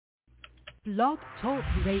Blog Talk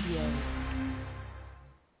Radio.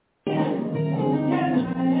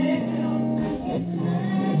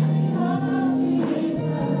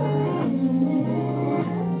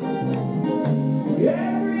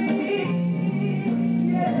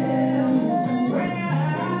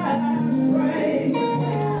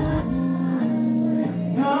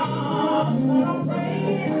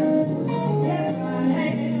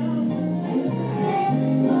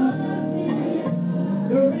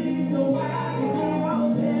 The reason why I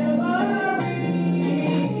never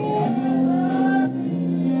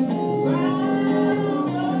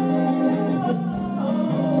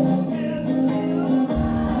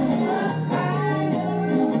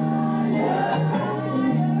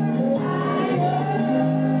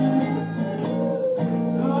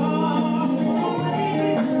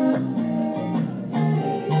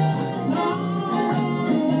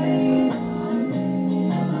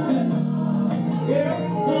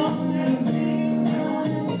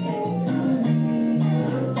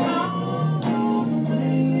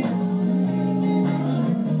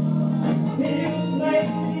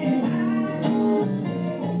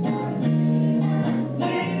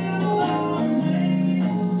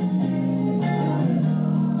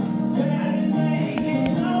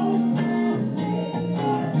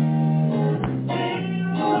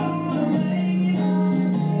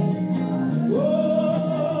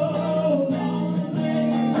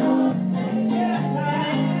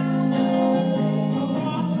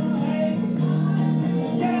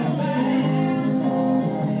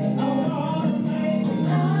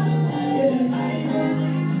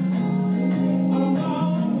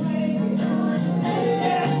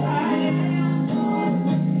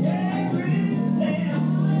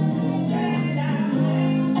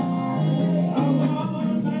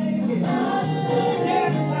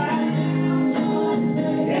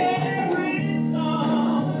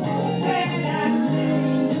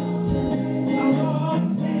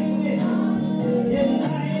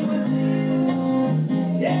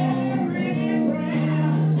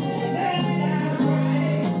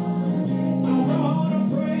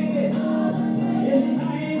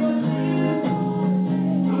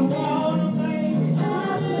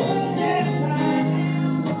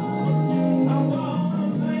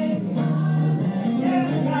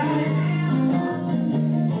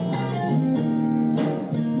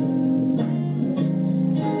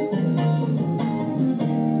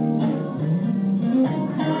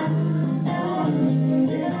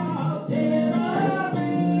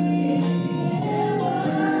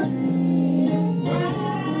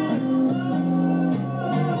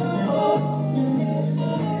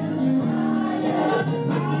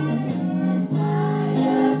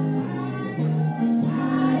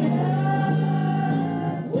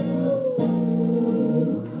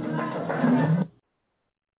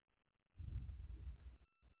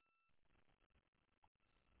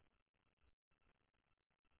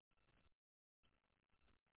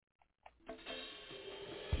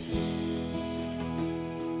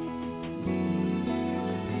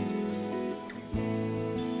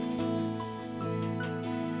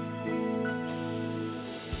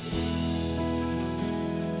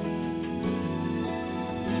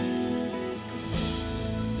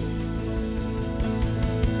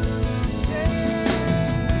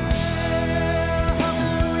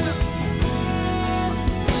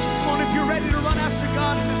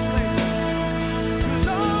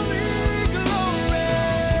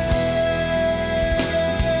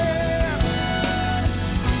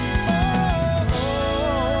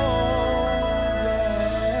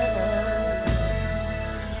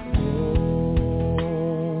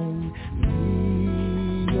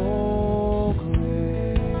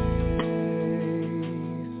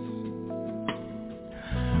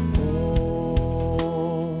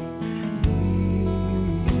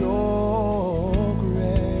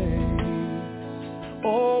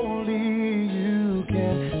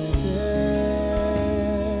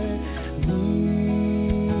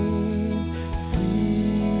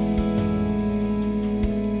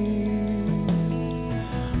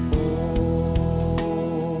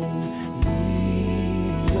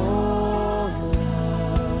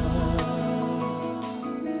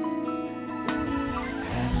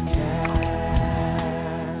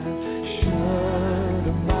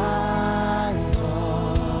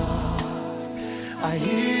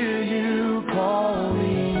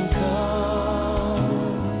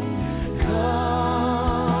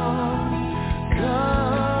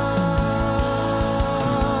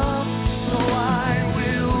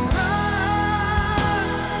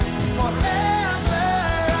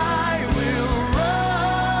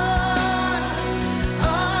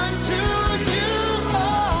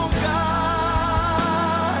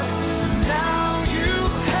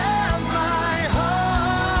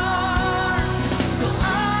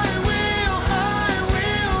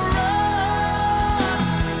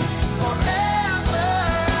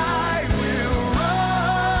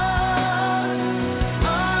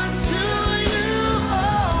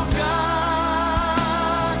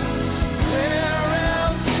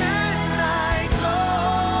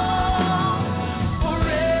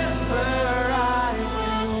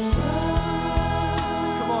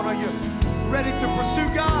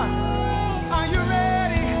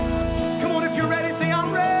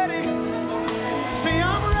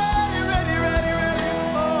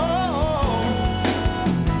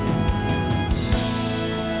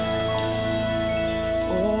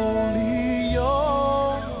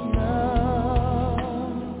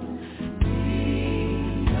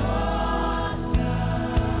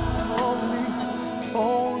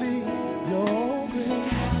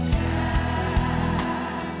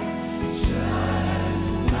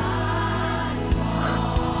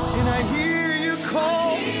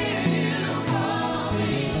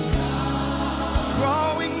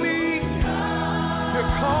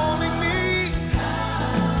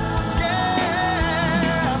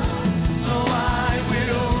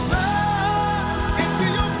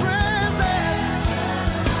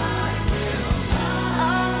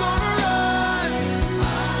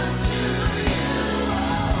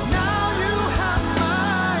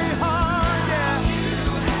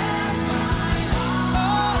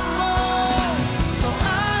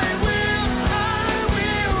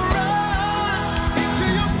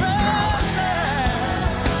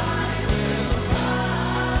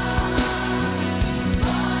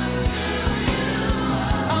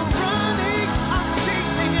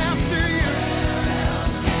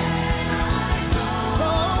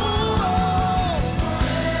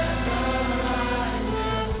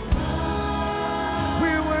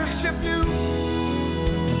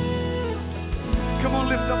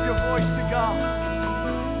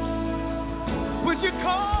you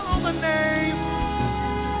call on the name.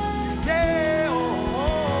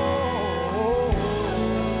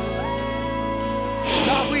 Yeah,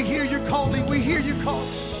 God, we hear you calling. We hear you calling.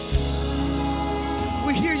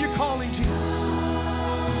 We hear you calling, Jesus.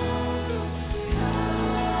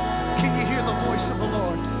 Can you hear the voice of the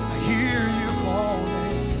Lord? I hear you calling.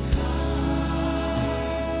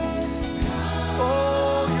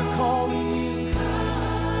 Oh, you're calling.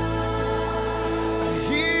 I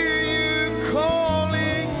hear you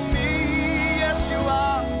calling me. Yes, you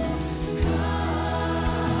are.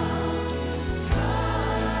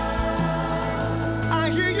 I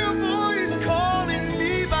hear your voice calling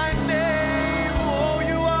me by name. Oh,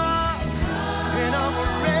 you are. And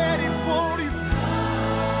I'm ready for you.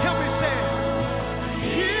 Help me say it.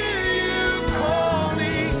 Hear you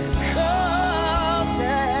calling, come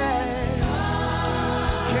down.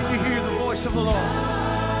 Can you hear the voice of the Lord?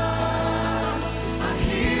 I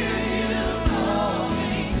hear you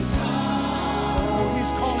calling. Oh,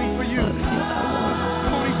 he's calling for you.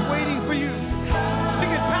 Come on, he's waiting for you.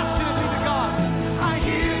 Sing it passionately to God. I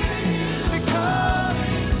hear you to come,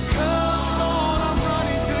 Lord, I'm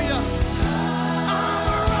running to you. I'm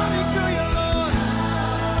running to you, Lord.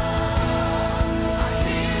 I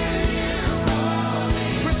hear you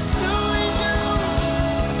calling. Pursuing you.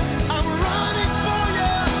 I'm running for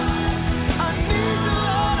you. I need you,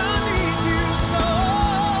 Lord, I need you so.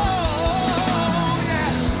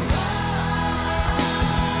 Yeah.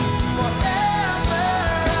 Forever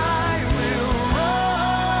I will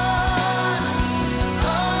run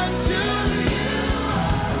unto you.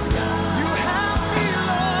 You have me,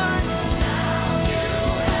 Lord.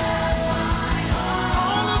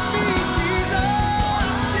 All of me, Jesus.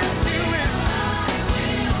 Yes, you will.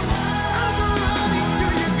 I'm running to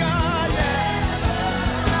you, God. Yeah.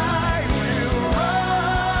 I will run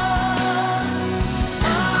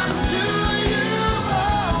unto you,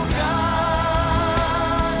 oh God.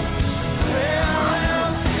 Where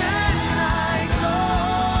else can I go?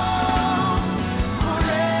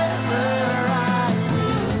 Forever I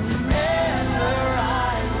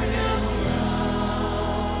will run.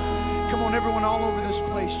 Come on, everyone all over this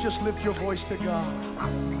place, just lift your voice to God.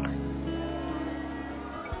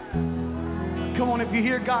 Come on, if you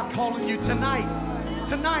hear God calling you tonight,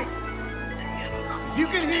 you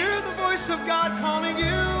can hear the voice of God calling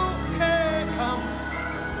you. Hey, come,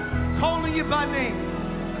 calling you by name,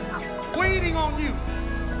 waiting on you.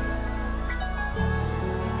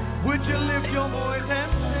 Would you lift your voice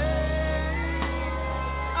and say,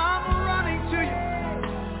 I'm running to you.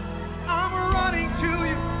 I'm running to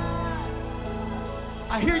you.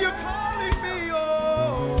 I hear you calling me. Oh,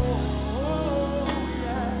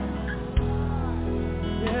 yeah.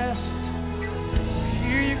 Yes. I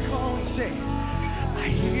hear you calling. Say, I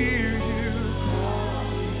hear you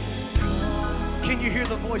calling. Can you hear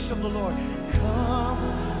the voice of the Lord? Come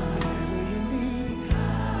wherever you need.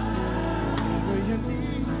 Wherever you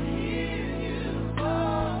need.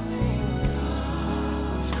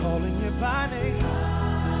 He's calling you by name.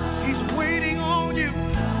 He's waiting on you.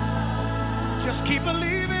 Just keep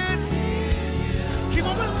believing. Keep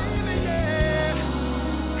on believing, yeah.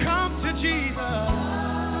 Come to Jesus.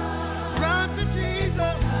 Run to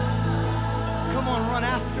Jesus. Come on, run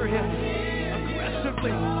after him.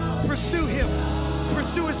 Aggressively. Pursue him.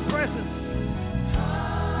 Pursue his presence.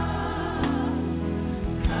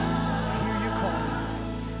 I hear you calling.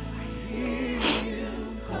 I hear you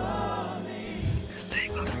calling.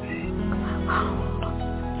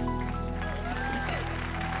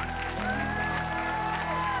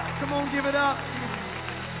 Come on, give it up.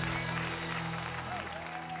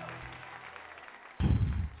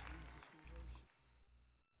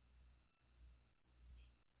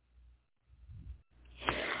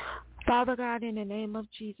 Father God, in the name of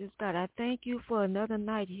Jesus, God, I thank you for another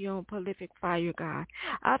night here on Prolific Fire, God.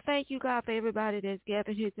 I thank you, God, for everybody that's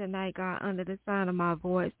gathered here tonight, God, under the sound of my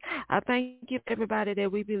voice. I thank you for everybody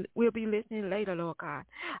that will be listening later, Lord God.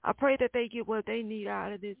 I pray that they get what they need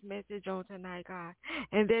out of this message on tonight, God,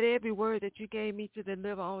 and that every word that you gave me to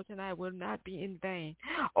deliver on tonight will not be in vain.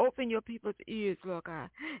 Open your people's ears, Lord God,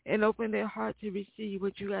 and open their heart to receive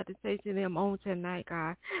what you got to say to them on tonight,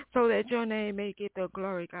 God, so that your name may get the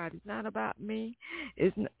glory, God. It's not about me.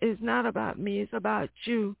 It's not about me. It's about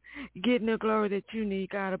you getting the glory that you need,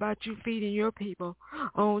 God, about you feeding your people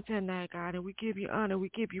on tonight, God. And we give you honor. We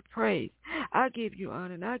give you praise. I give you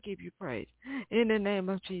honor and I give you praise. In the name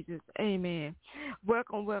of Jesus, amen.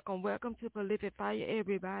 Welcome, welcome, welcome to Prolific Fire,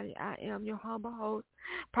 everybody. I am your humble host,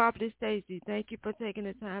 Prophetess Stacy. Thank you for taking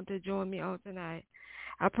the time to join me on tonight.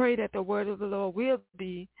 I pray that the word of the Lord will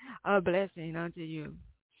be a blessing unto you.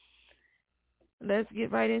 let's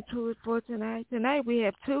get right into it for tonight. Tonight we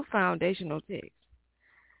have two foundational texts.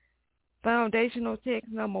 Foundational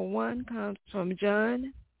text number 1 comes from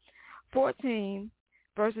John 14,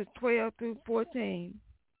 verses 12 through 14.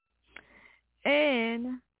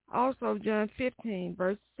 And also John 15,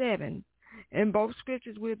 verse 7. And both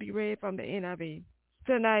scriptures will be read from the NIV.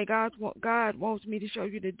 Tonight, God wants me to show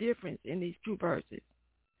you the difference in these two verses.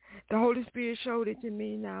 The Holy Spirit showed it to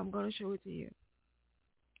me. Now I'm going to show it to you.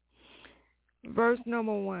 Verse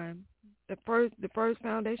number 1. The first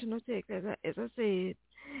foundational text, as I said,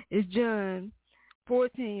 is John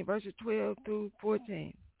 14, verses 12 through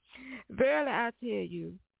 14. Verily I tell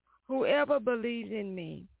you, whoever believes in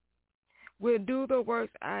me will do the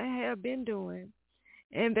works I have been doing,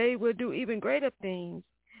 and they will do even greater things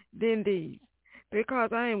than these,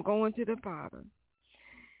 because I am going to the Father.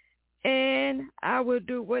 And I will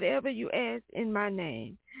do whatever you ask in my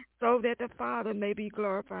name, so that the Father may be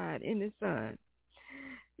glorified in the Son.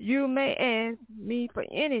 You may ask me for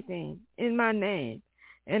anything in my name,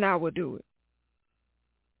 and I will do it.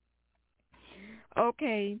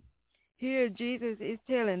 Okay, here Jesus is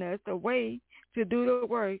telling us the way to do the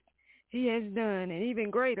work he has done, and even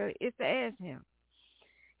greater is to ask him.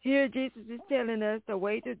 Here Jesus is telling us the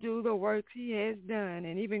way to do the works he has done,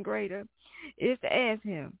 and even greater is to ask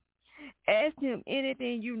him. Ask him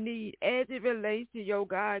anything you need as it relates to your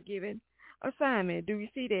God-given assignment. Do you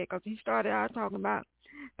see that? Because he started out talking about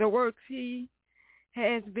the works he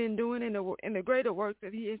has been doing and the greater works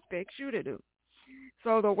that he expects you to do.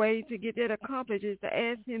 So the way to get that accomplished is to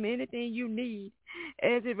ask him anything you need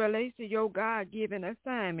as it relates to your God-given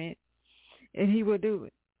assignment, and he will do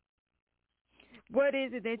it. What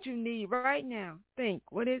is it that you need right now? Think.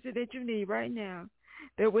 What is it that you need right now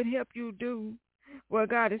that would help you do what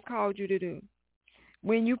God has called you to do?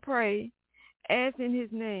 When you pray, ask in his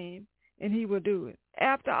name, and he will do it.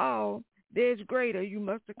 After all, there's greater you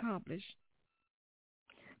must accomplish.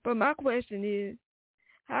 But my question is,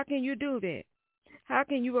 how can you do that? How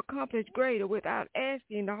can you accomplish greater without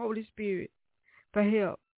asking the Holy Spirit for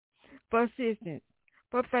help, for assistance,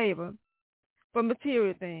 for favor, for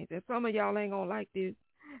material things? And some of y'all ain't going to like this,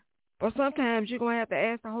 but sometimes you're going to have to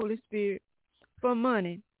ask the Holy Spirit for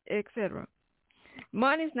money, etc.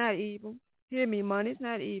 Money's not evil. Hear me, money's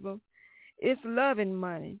not evil. It's loving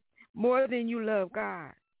money more than you love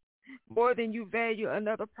God, more than you value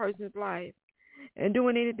another person's life and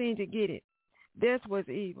doing anything to get it. That's what's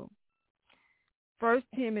evil. 1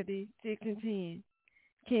 Timothy 6 and 10,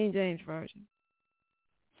 King James Version.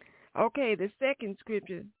 Okay, the second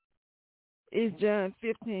scripture is John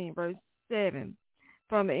 15, verse 7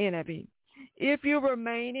 from the NIV. If you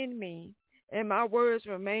remain in me and my words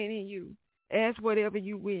remain in you, ask whatever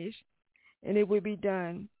you wish, and it will be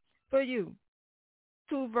done for you.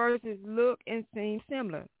 Two verses look and seem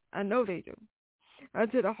similar. I know they do.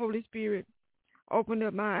 Until the Holy Spirit opened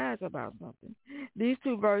up my eyes about something. These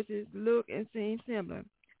two verses look and seem similar,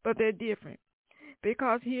 but they're different.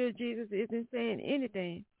 Because here Jesus isn't saying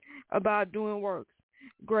anything about doing works,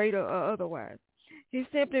 greater or otherwise. He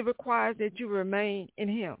simply requires that you remain in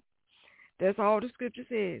him. That's all the scripture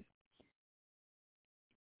says.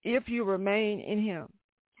 If you remain in him.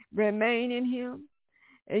 Remain in him,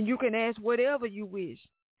 and you can ask whatever you wish,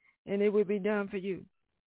 and it will be done for you.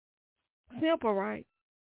 Simple, right?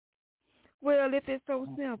 Well, if it's so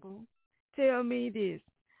simple, tell me this.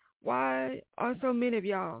 Why are so many of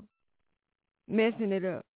y'all messing it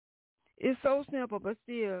up? It's so simple, but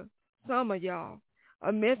still, some of y'all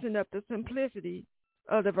are messing up the simplicity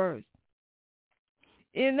of the verse.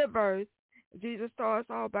 In the verse, Jesus starts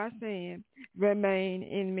off by saying, remain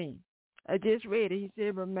in me. I just read it. He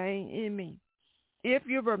said, remain in me. If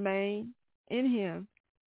you remain in him,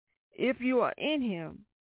 if you are in him,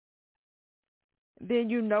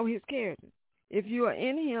 then you know his character. If you are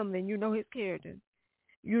in him, then you know his character.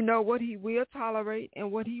 You know what he will tolerate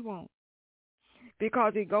and what he won't,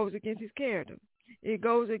 because it goes against his character. It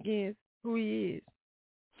goes against who he is.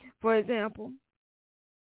 For example,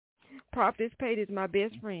 Prophetess Stacy is my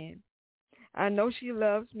best friend. I know she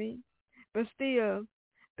loves me, but still,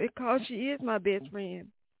 because she is my best friend,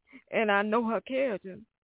 and I know her character,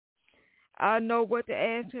 I know what to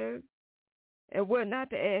ask her and what not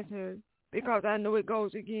to ask her, because I know it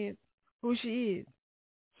goes against who she is,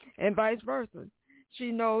 and vice versa.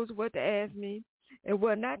 She knows what to ask me and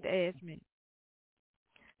what not to ask me.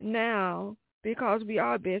 Now, because we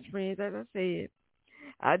are best friends, as I said,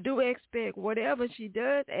 I do expect whatever she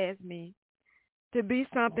does ask me to be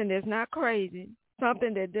something that's not crazy,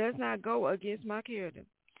 something that does not go against my character.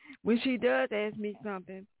 When she does ask me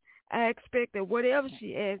something, I expect that whatever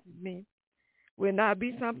she asks me will not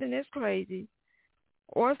be something that's crazy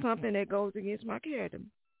or something that goes against my character.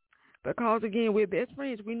 Because, again, we're best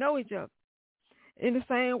friends. We know each other. In the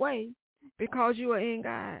same way, because you are in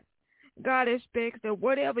God, God expects that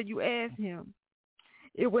whatever you ask him,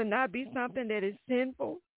 it will not be something that is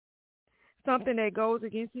sinful, something that goes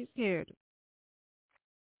against his character.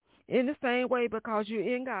 In the same way, because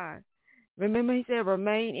you're in God, remember he said,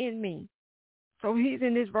 remain in me. So he's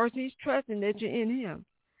in this verse, he's trusting that you're in him.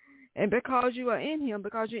 And because you are in him,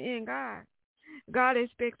 because you're in God, God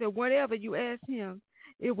expects that whatever you ask him,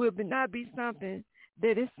 it will not be something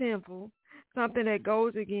that is sinful, something that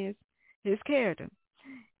goes against his character.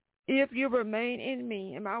 If you remain in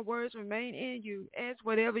me and my words remain in you, ask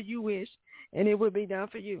whatever you wish, and it will be done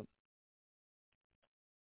for you.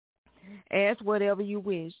 Ask whatever you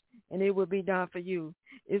wish, and it will be done for you.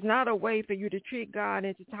 It's not a way for you to trick God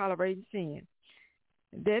into tolerating sin.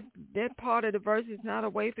 That part of the verse is not a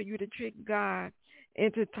way for you to trick God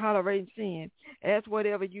into tolerating sin. Ask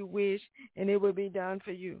whatever you wish, and it will be done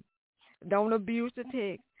for you. Don't abuse the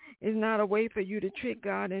text. It's not a way for you to trick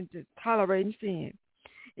God into tolerating sin.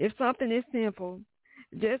 If something is sinful,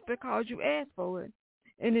 just because you ask for it,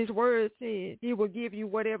 and his word said he will give you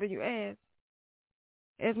whatever you ask,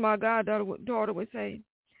 as my goddaughter would say,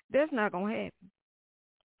 that's not going to happen.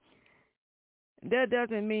 That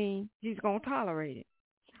doesn't mean he's going to tolerate it.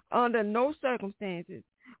 Under no circumstances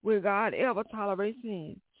will God ever tolerate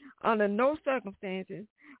sin. Under no circumstances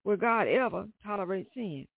will God ever tolerate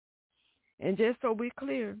sin. And just so we're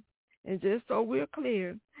clear,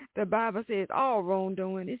 the Bible says all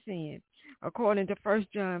wrongdoing is sin, according to 1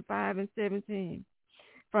 John 5:17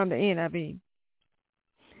 from the NIV.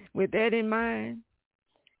 With that in mind,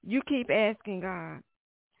 you keep asking God,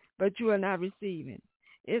 but you are not receiving.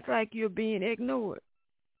 It's like you're being ignored.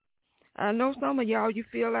 I know some of y'all, you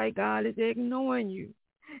feel like God is ignoring you.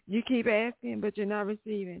 You keep asking, but you're not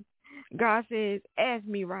receiving. God says, ask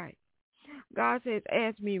me right. God says,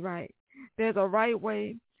 ask me right. There's a right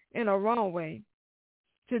way and a wrong way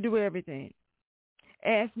to do everything.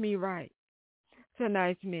 Ask me right.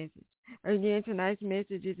 Tonight's message. Again, tonight's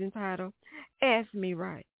message is entitled, Ask Me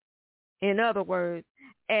Right. In other words,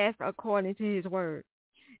 ask according to his word.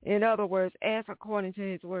 In other words, ask according to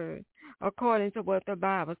his word, according to what the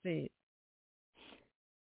Bible says.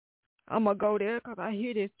 I'm going to go there because I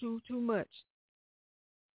hear this too much.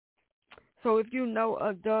 So if you know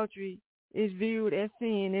adultery is viewed as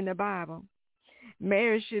sin in the Bible,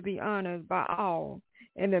 marriage should be honored by all,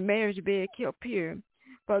 and the marriage bed kept pure,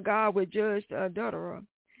 for God would judge the adulterer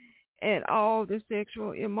and all the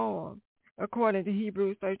sexual immoral, according to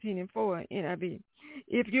Hebrews 13:4 NIV.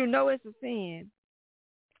 If you know it's a sin,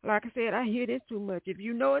 like I said, I hear this too much. If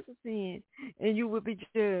you know it's a sin and you will be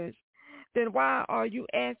judged, then why are you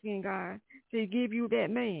asking God to give you that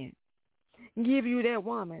man, give you that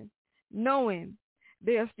woman, knowing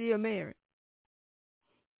they're still married?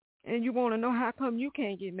 And you want to know how come you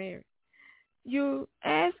can't get married? You're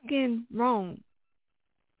asking wrong.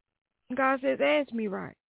 God says, ask me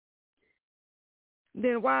right.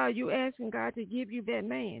 Then why are you asking God to give you that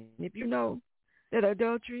man? If you know that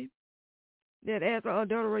adultery, that as an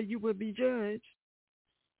adulterer you will be judged,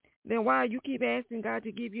 then why you keep asking God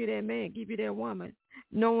to give you that man, give you that woman,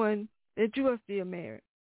 knowing that you are still married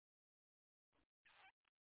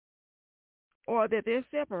or that they're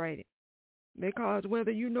separated? Because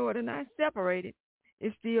whether you know it or not, separated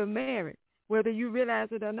is still married. Whether you realize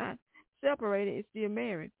it or not, separated is still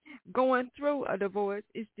married. Going through a divorce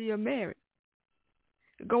is still married.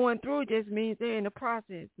 Going through just means they're in the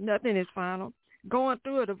process. Nothing is final. Going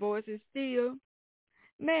through a divorce is still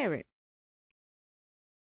married.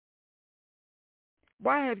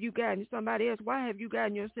 Why have you gotten somebody else? Why have you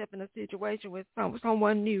gotten yourself in a situation with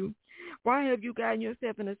someone new? Why have you gotten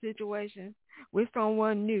yourself in a situation with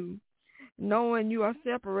someone new, knowing you are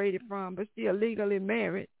separated from but still legally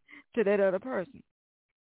married to that other person?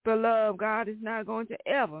 Beloved, God is not going to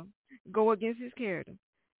ever go against his character.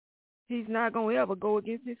 He's not going to ever go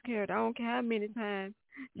against his character. I don't care how many times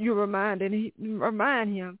you remind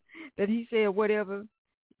him that he said whatever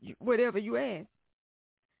you ask.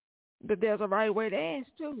 But there's a right way to ask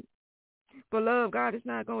too. Beloved, God is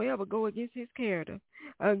not going to ever go against his character,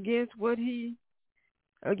 against who he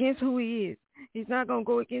is. He's not going to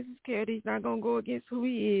go against his character. He's not going to go against who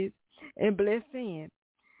he is and bless sin.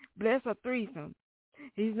 Bless a threesome.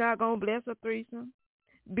 He's not going to bless a threesome,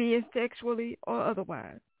 be it sexually or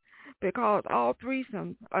otherwise, because all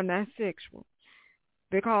threesomes are not sexual.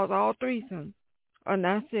 Because all threesomes are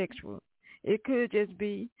not sexual. It could just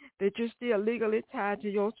be that you're still legally tied to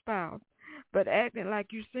your spouse, but acting like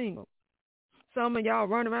you're single. Some of y'all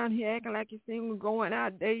run around here acting like you're single, going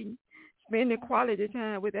out dating, spending quality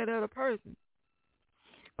time with that other person.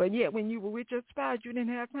 But yet when you were with your spouse, you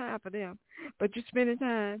didn't have time for them. But you're spending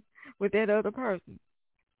time with that other person.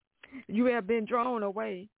 You have been drawn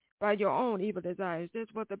away by your own evil desires.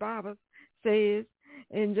 That's what the Bible says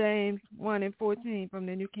in James 1:14 from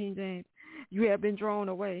the New King James. You have been drawn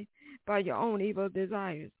away by your own evil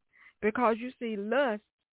desires. Because you see, lust,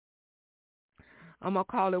 I'm going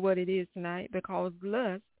to call it what it is tonight, because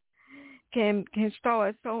lust can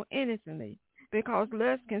start so innocently. Because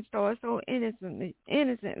lust can start so innocently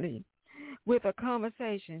with a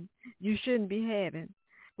conversation you shouldn't be having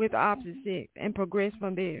with the opposite sex and progress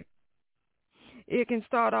from there. It can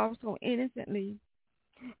start off so innocently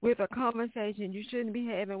with a conversation you shouldn't be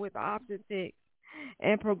having with the opposite sex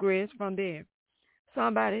and progress from there.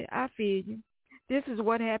 Somebody, I feel you. This is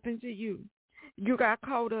what happened to you. You got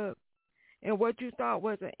caught up in what you thought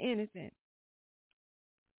was an innocent.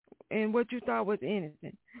 And what you thought was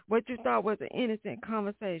innocent. What you thought was an innocent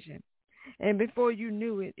conversation. And before you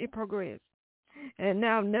knew it, it progressed. And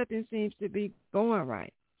now nothing seems to be going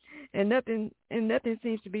right. And nothing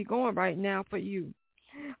seems to be going right now for you.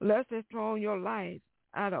 Lust has thrown your life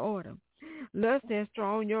out of order. Lust has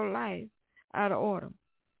thrown your life out of order.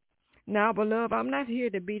 Now, beloved, I'm not here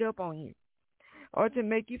to beat up on you or to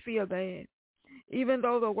make you feel bad. Even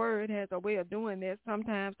though the word has a way of doing that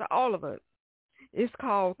sometimes to all of us. It's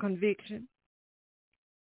called conviction.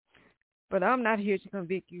 But I'm not here to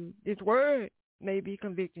convict you. This word may be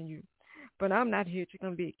convicting you, but I'm not here to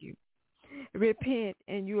convict you. Repent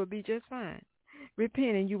and you will be just fine.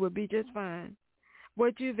 Repent and you will be just fine.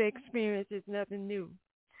 What you've experienced is nothing new.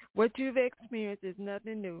 What you've experienced is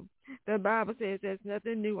nothing new. The Bible says there's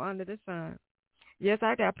nothing new under the sun. Yes,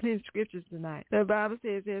 I got plenty of scriptures tonight. The Bible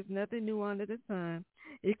says there's nothing new under the sun.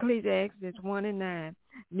 Ecclesiastes 1:9,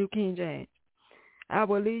 New King James. I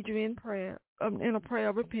will lead you in prayer, in a prayer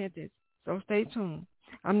of repentance. So stay tuned.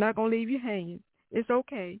 I'm not going to leave you hanging. It's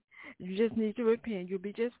okay. You just need to repent. You'll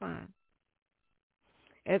be just fine.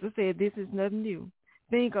 As I said, this is nothing new.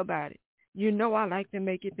 Think about it. You know I like to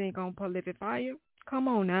make you think on Prolific Fire. Come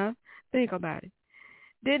on now. Think about it.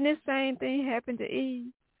 Didn't this same thing happen to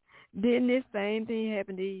Eve? Didn't this same thing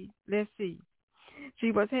happen to Eve? Let's see.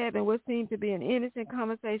 She was having what seemed to be an innocent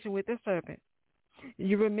conversation with the serpent.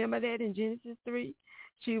 You remember that in Genesis 3?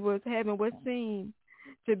 She was having what seemed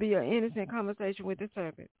to be an innocent conversation with the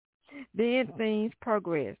serpent. Then things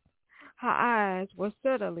progressed. Her eyes were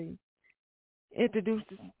subtly introduced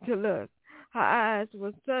to lust. Her eyes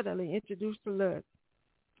were subtly introduced to lust.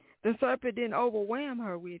 The serpent didn't overwhelm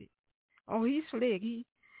her with it. Oh, he's slick.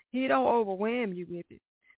 He don't overwhelm you with it.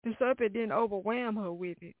 The serpent didn't overwhelm her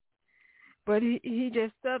with it. But he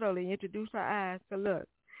just subtly introduced her eyes to lust.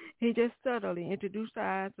 He just subtly introduced her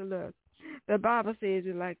eyes to lust. The Bible says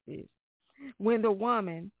it like this. When the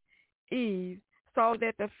woman, Eve, saw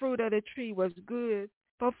that the fruit of the tree was good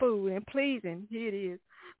for food and pleasing, here it is,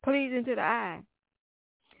 pleasing to the eye,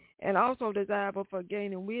 and also desirable for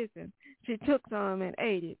gaining wisdom, she took some and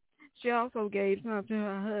ate it. She also gave some to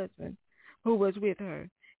her husband who was with her,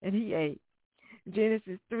 and he ate.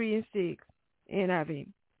 Genesis 3:6, NIV.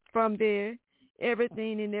 From there,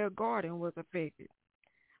 everything in their garden was affected.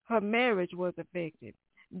 Her marriage was affected.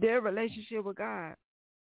 Their relationship with God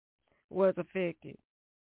was affected.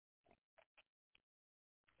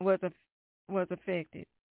 Was affected.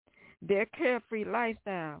 Their carefree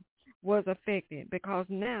lifestyle was affected because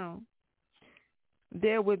now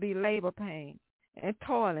there would be labor pain and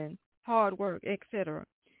toiling, hard work, etc.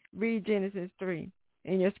 Read Genesis 3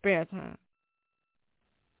 in your spare time.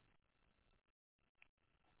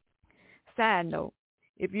 Side note,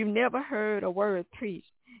 if you've never heard a word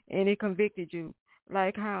preached and it convicted you,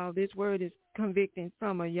 like how this word is convicting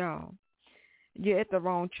some of y'all, you're at the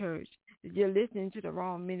wrong church. You're listening to the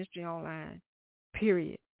wrong ministry online,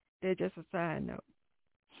 period. They're just a side note.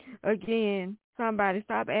 Again, somebody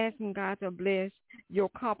stop asking God to bless your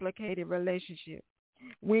complicated relationship.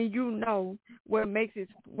 When you know what makes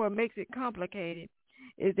it complicated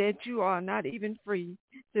is that you are not even free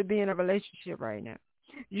to be in a relationship right now.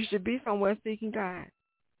 You should be somewhere seeking God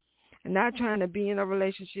and not trying to be in a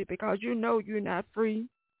relationship because you know you're not free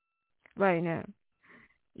right now.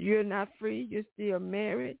 You're not free. You're still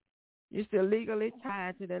married. You're still legally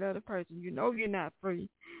tied to that other person. You know you're not free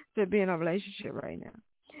to be in a relationship right now.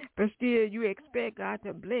 But still you expect God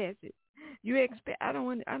to bless it. You expect, I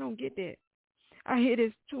don't get that. I hear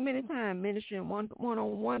this too many times ministering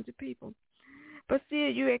one-on-one to people. But still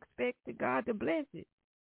you expect God to bless it.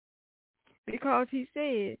 Because he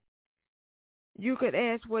said you could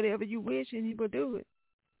ask whatever you wish and he will do it.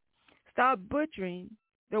 Stop butchering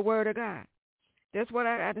the word of God. That's what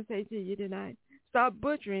I got to say to you tonight. Stop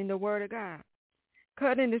butchering the word of God.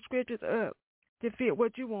 Cutting the scriptures up to fit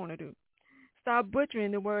what you want to do. Stop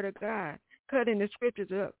butchering the word of God, cutting the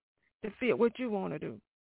scriptures up to fit what you want to do.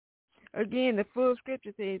 Again, the full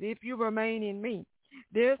scripture says, if you remain in me,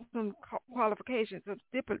 there's some qualifications of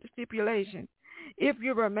stipulations. If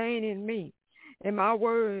you remain in me and my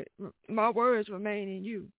words remain in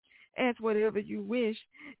you, ask whatever you wish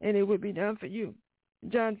and it will be done for you.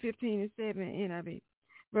 John 15:7 NIV.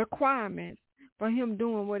 Requirements for him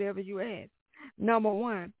doing whatever you ask. Number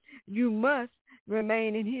one, you must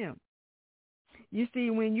remain in him. You see,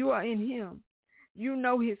 when you are in him, you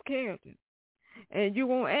know his character, and you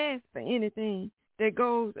won't ask for anything that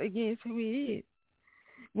goes against who he is.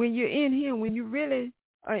 When you're in him, when you really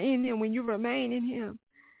are in him, when you remain in him,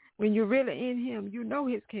 when you're really in him, you know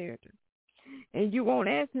his character, and you won't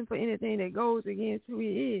ask him for anything that goes against who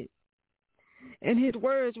he is. And his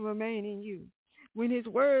words remain in you. When his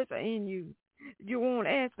words are in you, you won't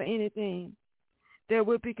ask for anything that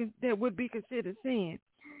would be considered sin.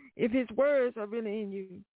 If his words are really in you,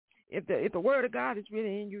 if the word of God is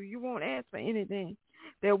really in you, you won't ask for anything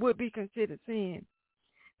that would be considered sin,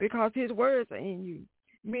 because his words are in you,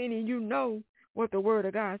 meaning you know what the word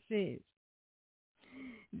of God says.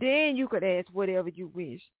 Then you could ask whatever you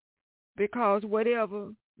wish, because whatever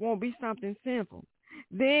won't be something sinful.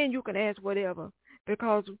 Then you can ask whatever,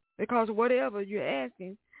 because whatever you're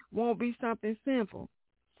asking won't be something sinful.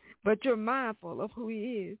 But you're mindful of who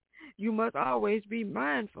he is. You must always be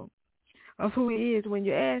mindful of who he is when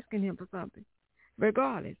you're asking him for something,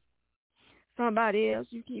 regardless. Somebody else,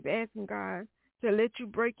 you keep asking God to let you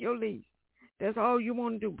break your lease. That's all you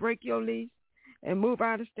want to do, break your lease and move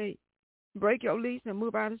out of state. Break your lease and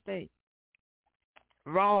move out of state.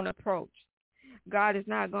 Wrong approach. God is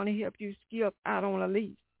not going to help you skip out on a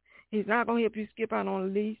lease. He's not going to help you skip out on a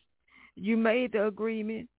lease. You made the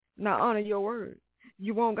agreement. Now honor your word.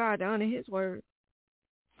 You want God to honor his word.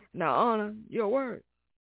 Now honor your word.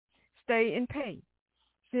 Stay and pay.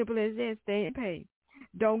 Simple as that, stay and pay.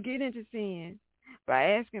 Don't get into sin by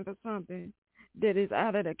asking for something that is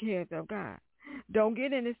out of the character of God. Don't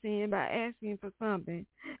get into sin by asking for something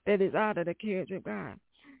that is out of the character of God.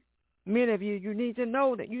 Many of you need to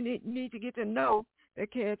know that you need to get to know the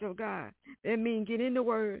character of God. That means get in the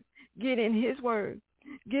word, get in his word,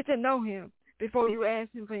 get to know him before you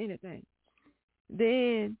ask him for anything.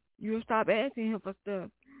 Then you'll stop asking him for stuff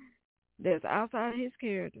that's outside his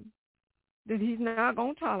character, that he's not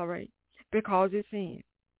going to tolerate because it's sin.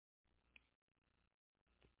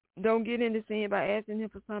 Don't get into sin by asking him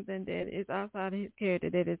for something that is outside of his character,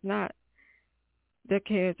 that is not the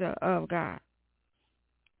character of God.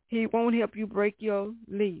 He won't help you break your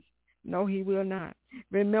lease. No, he will not.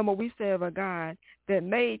 Remember, we serve a God that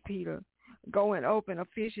made Peter go and open a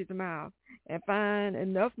fish's mouth and find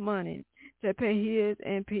enough money to pay his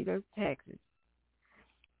and Peter's taxes.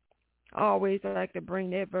 I always like to bring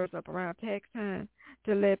that verse up around tax time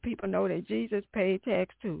to let people know that Jesus paid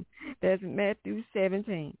tax too. That's Matthew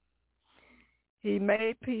 17. He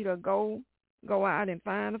made Peter go out and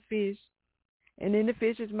find a fish, and in the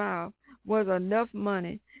fish's mouth was enough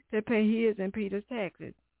money to pay his and Peter's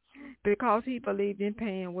taxes, because he believed in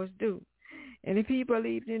paying what's due. And if he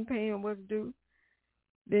believed in paying what's due,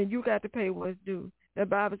 then you got to pay what's due. The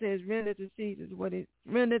Bible says, render to Caesar what is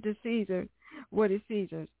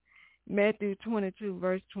Caesar's. Matthew 22,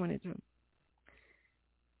 verse 22.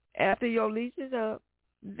 After your lease is up,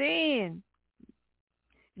 then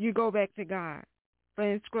you go back to God for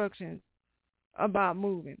instructions about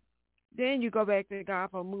moving. Then you go back to God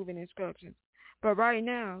for moving instructions. But right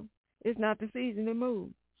now, it's not the season to move.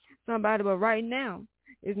 But right now,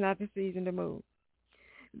 it's not the season to move.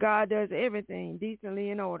 God does everything decently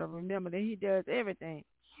in order. Remember that he does everything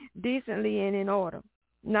decently and in order,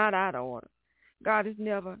 not out of order. God is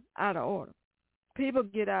never out of order. People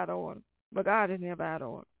get out of order, but God is never out of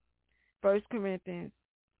order. 1 Corinthians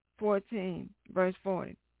 14, verse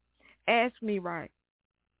 40. Ask me right.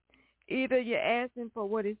 Either you're asking for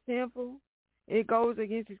what is sinful, it goes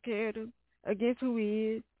against his character, against who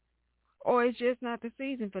he is, or it's just not the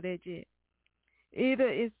season for that yet. Either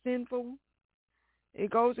it's sinful, it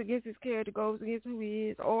goes against his character, goes against who he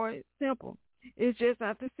is, or it's simple. It's just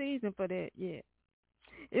not the season for that yet.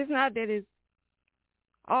 It's not that it's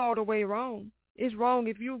all the way wrong. It's wrong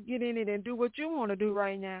if you get in it and do what you want to do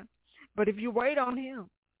right now. But if you wait on him,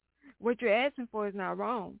 what you're asking for is not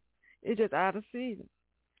wrong. It's just out of season.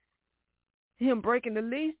 Him breaking the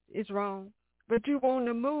lease is wrong, but you wanting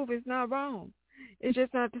to move is not wrong. It's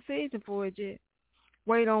just not the season for it yet.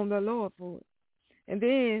 Wait on the Lord for it. And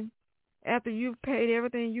then, after you've paid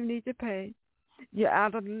everything you need to pay, you're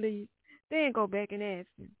out of the lease, then go back and ask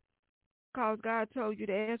him. Because God told you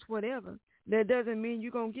to ask whatever. That doesn't mean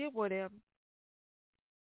you're going to get whatever.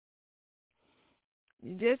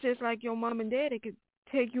 Just like your mom and daddy could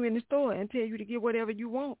take you in the store and tell you to get whatever you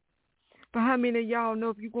want. But how many of y'all know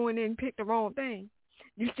if you go in there and pick the wrong thing,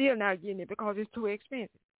 you still not getting it because it's too expensive?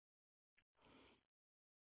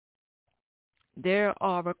 There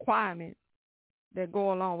are requirements that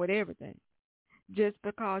go along with everything. Just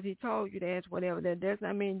because he told you to ask whatever, that does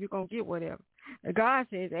not mean you're going to get whatever. God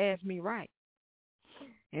says, ask me right.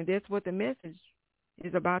 And that's what the message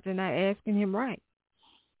is about tonight, asking him right.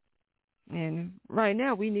 And right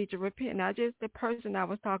now we need to repent. Not just the person I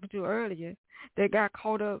was talking to earlier that got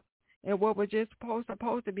caught up in what was just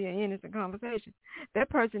supposed to be an innocent conversation. That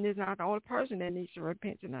person is not the only person that needs to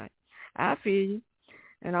repent tonight. I feel you.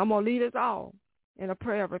 And I'm going to lead us all in a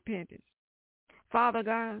prayer of repentance. Father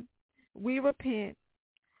God, we repent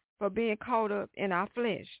for being caught up in our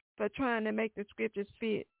flesh, for trying to make the scriptures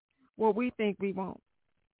fit what we think we want,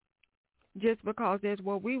 just because that's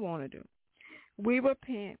what we want to do. We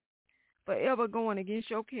repent for ever going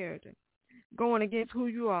against your character, going against who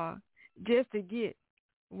you are, just to get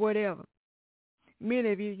whatever.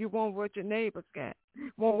 Many of you want what your neighbors got,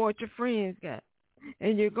 want what your friends got,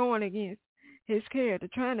 and you're going against his character,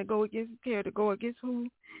 trying to go against his character, go against who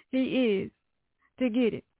he is to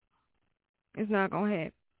get it. It's not going to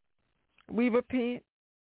happen. We repent,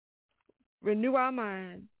 renew our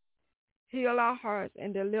minds, heal our hearts,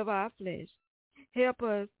 and deliver our flesh. Help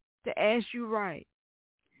us to ask you right,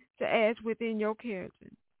 to ask within your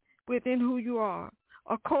character, within who you are,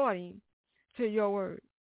 according to your word.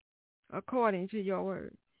 According to your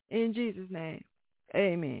word. In Jesus' name,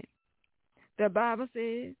 amen. The Bible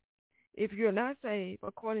says, if you're not saved,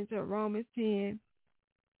 according to Romans 10,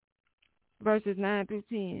 verses 9 through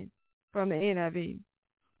 10 from the NIV,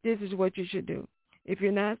 this is what you should do. If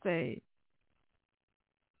you're not saved,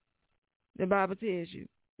 the Bible tells you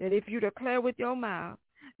that if you declare with your mouth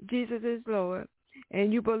Jesus is Lord,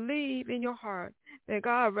 and you believe in your heart that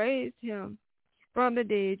God raised him from the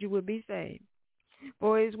dead, you will be saved.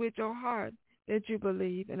 For it is with your heart that you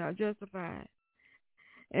believe and are justified,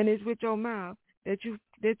 and it's with your mouth that you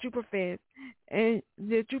profess and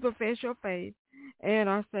that you profess your faith and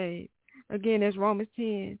are saved. Again, that's Romans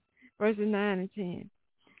 10, verses 9 and 10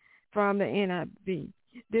 from the NIV.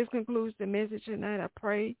 This concludes the message tonight. I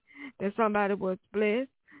pray that somebody was blessed,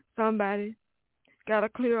 somebody got a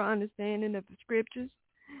clear understanding of the scriptures,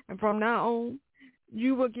 and from now on,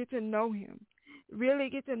 you will get to know him, really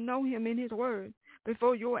get to know him in his word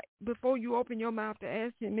before you open your mouth to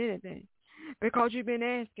ask him anything, because you've been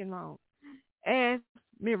asking wrong. Ask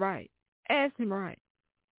me right. Ask him right.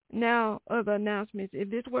 Now, other announcements.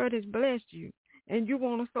 If this word has blessed you and you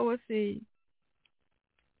want to sow a seed,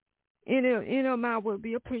 any amount will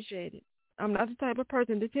be appreciated. I'm not the type of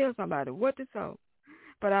person to tell somebody what to sow,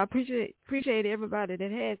 but I appreciate everybody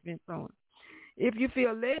that has been sowing. If you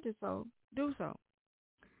feel led to sow, do so.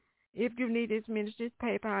 If you need this ministry's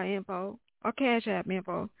PayPal info or Cash App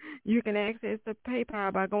info, you can access the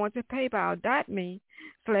PayPal by going to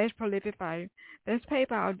paypal.me/prolificfire. That's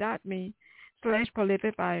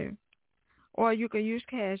paypal.me/prolificfire. Or you can use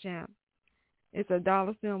Cash App. It's a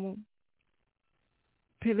 $,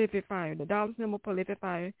 Prolific Fire. The $, Prolific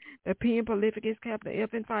Fire. The P in Prolific is capital,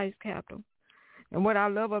 F in Fire is capital. And what I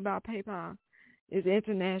love about PayPal is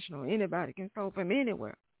international. Anybody can sow from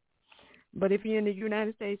anywhere. But if you're in the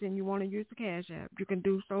United States and you want to use the Cash App, you can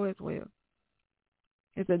do so as well.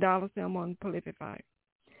 It's a $, on Prolific Fire.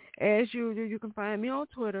 As usual, you can find me on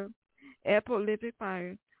Twitter at Prolific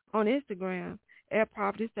Fire, on Instagram at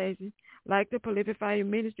Prophetess Stacy, like the Prolific Fire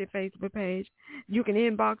Ministry Facebook page. You can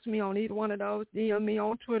inbox me on either one of those, DM me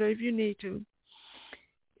on Twitter if you need to.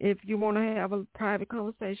 If you want to have a private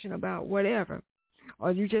conversation about whatever,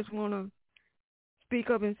 or you just want to speak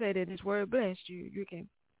up and say that this word blessed you, you can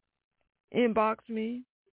inbox me.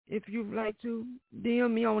 If you'd like to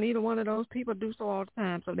DM me on either one of those, people do so all the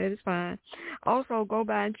time, so that is fine. Also, go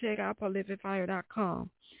by and check out prolificfire.com.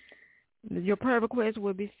 Your prayer request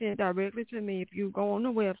will be sent directly to me if you go on the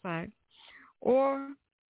website, or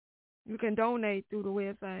you can donate through the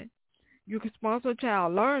website. You can sponsor a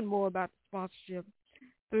child. Learn more about the sponsorship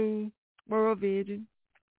through World Vision,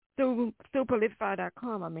 through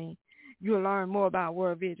prolificfire.com. You'll learn more about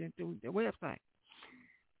World Vision through the website,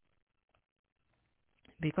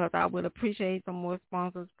 because I would appreciate some more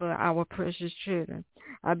sponsors for our precious children.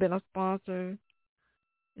 I've been a sponsor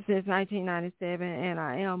since 1997, and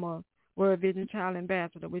I am a World Vision Child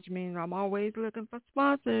Ambassador, which means I'm always looking for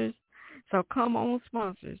sponsors. So come on,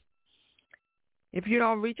 sponsors. If you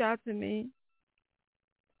don't reach out to me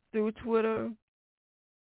through Twitter,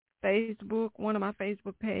 Facebook, one of my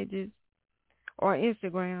Facebook pages, or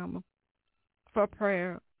Instagram for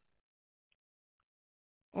prayer,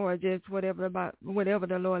 or just whatever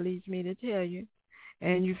the Lord leads me to tell you,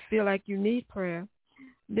 and you feel like you need prayer,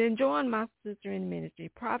 then join my sister in ministry,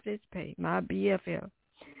 Prophetess Pay, my BFF.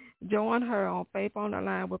 Join her on Faith on the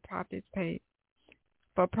Line with Prophetess Pay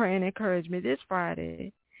for prayer and encouragement this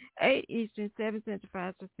Friday, 8 Eastern, 7 Central,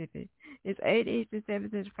 5 Pacific. It's 8 Eastern,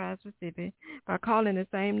 7 Central, 5 Pacific. By calling the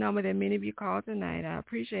same number that many of you called tonight, I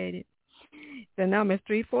appreciate it. The number is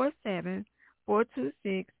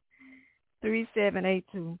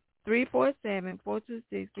 347-426-3782.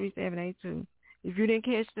 347-426-3782. If you didn't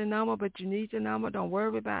catch the number but you need the number, don't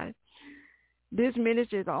worry about it. This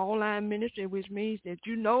ministry is an online ministry, which means that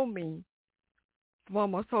you know me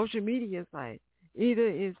from a social media site. Either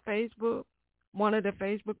it's Facebook, one of the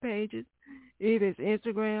Facebook pages, either it's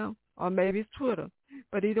Instagram, or maybe it's Twitter.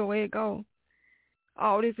 But either way it goes,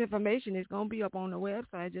 all this information is going to be up on the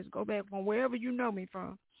website. Just go back from wherever you know me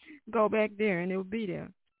from. Go back there, and it will be there.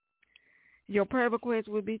 Your prayer request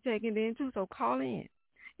will be taken in, too, so call in.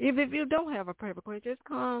 Even if you don't have a prayer request, just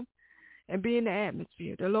come and be in the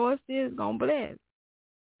atmosphere. The Lord still is going to bless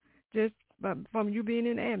just from you being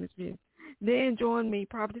in the atmosphere. Then join me,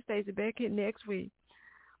 Prophetess Stacy, back here next week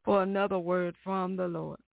for another word from the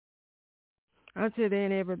Lord. Until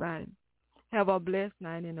then, everybody, have a blessed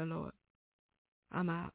night in the Lord. I'm out.